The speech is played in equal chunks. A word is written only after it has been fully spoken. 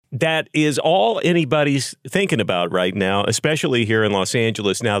that is all anybody's thinking about right now, especially here in Los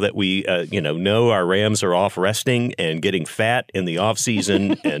Angeles, now that we, know our Rams are off resting and getting fat in the off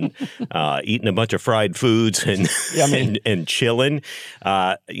season and eating a bunch of fried foods and and chilling.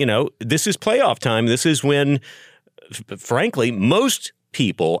 This is playoff time. This is when, frankly, most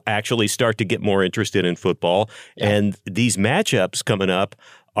people actually start to get more interested in football. Yeah. And these matchups coming up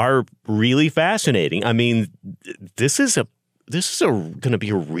are really fascinating. I mean, this is going to be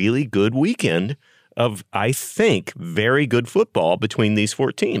a really good weekend of, I think, very good football between these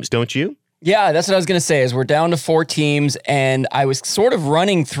four teams, don't you? Yeah, that's what I was going to say, is we're down to four teams, and I was sort of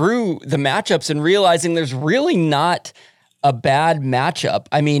running through the matchups and realizing there's really not a bad matchup.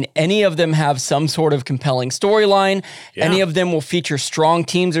 I mean, any of them have some sort of compelling storyline. Yeah. Any of them will feature strong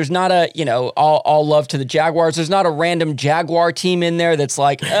teams. There's not all love to the Jaguars. There's not a random Jaguar team in there that's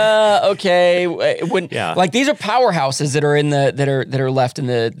like, okay. Like, these are powerhouses that are that are left in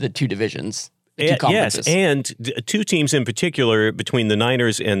the two divisions. Yes, and two teams in particular, between the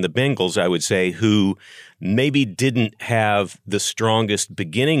Niners and the Bengals, I would say, who maybe didn't have the strongest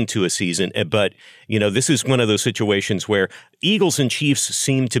beginning to a season. But, this is one of those situations where Eagles and Chiefs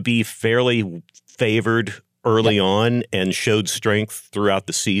seem to be fairly favored early on and showed strength throughout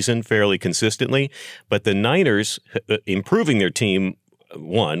the season fairly consistently. But the Niners, improving their team,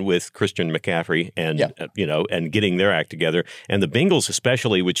 one with Christian McCaffrey and and getting their act together, and the Bengals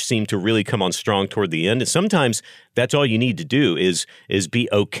especially, which seem to really come on strong toward the end. And sometimes that's all you need to do is be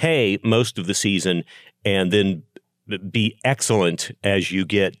okay most of the season, and then be excellent as you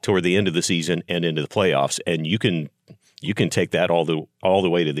get toward the end of the season and into the playoffs, and you can take that all the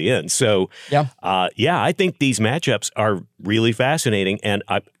way to the end. So I think these matchups are really fascinating, and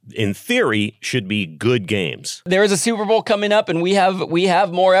in theory should be good games. There is a Super Bowl coming up, and we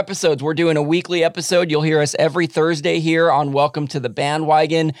have more episodes. We're doing a weekly episode. You'll hear us every Thursday here on Welcome to the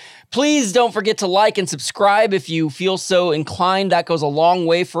Bandwagon. Please don't forget to like and subscribe if you feel so inclined. That goes a long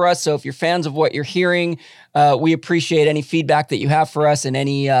way for us. So if you're fans of what you're hearing, we appreciate any feedback that you have for us and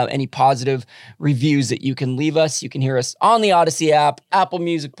any positive reviews that you can leave us. You can hear us on the Odyssey app, Apple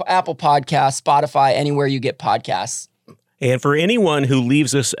Music, Apple Podcasts, Spotify, anywhere you get podcasts. And for anyone who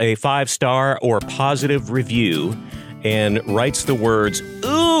leaves us a 5-star or positive review and writes the words,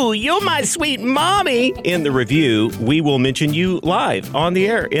 "Ooh, you're my sweet mommy," in the review, we will mention you live on the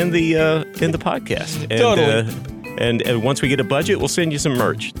air in the podcast. And, totally. And once we get a budget, we'll send you some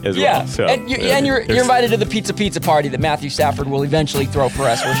merch as well. So, and you're invited to the pizza party that Matthew Stafford will eventually throw for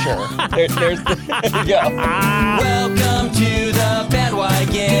us, for sure. There you go. Welcome to the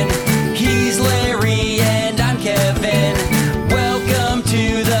Bandwagon. He's Larry and I'm Kevin. Welcome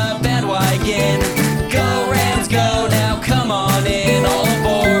to the Bandwagon. Go Rams, go now, come on in, all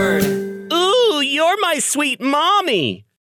aboard. Ooh, you're my sweet mommy.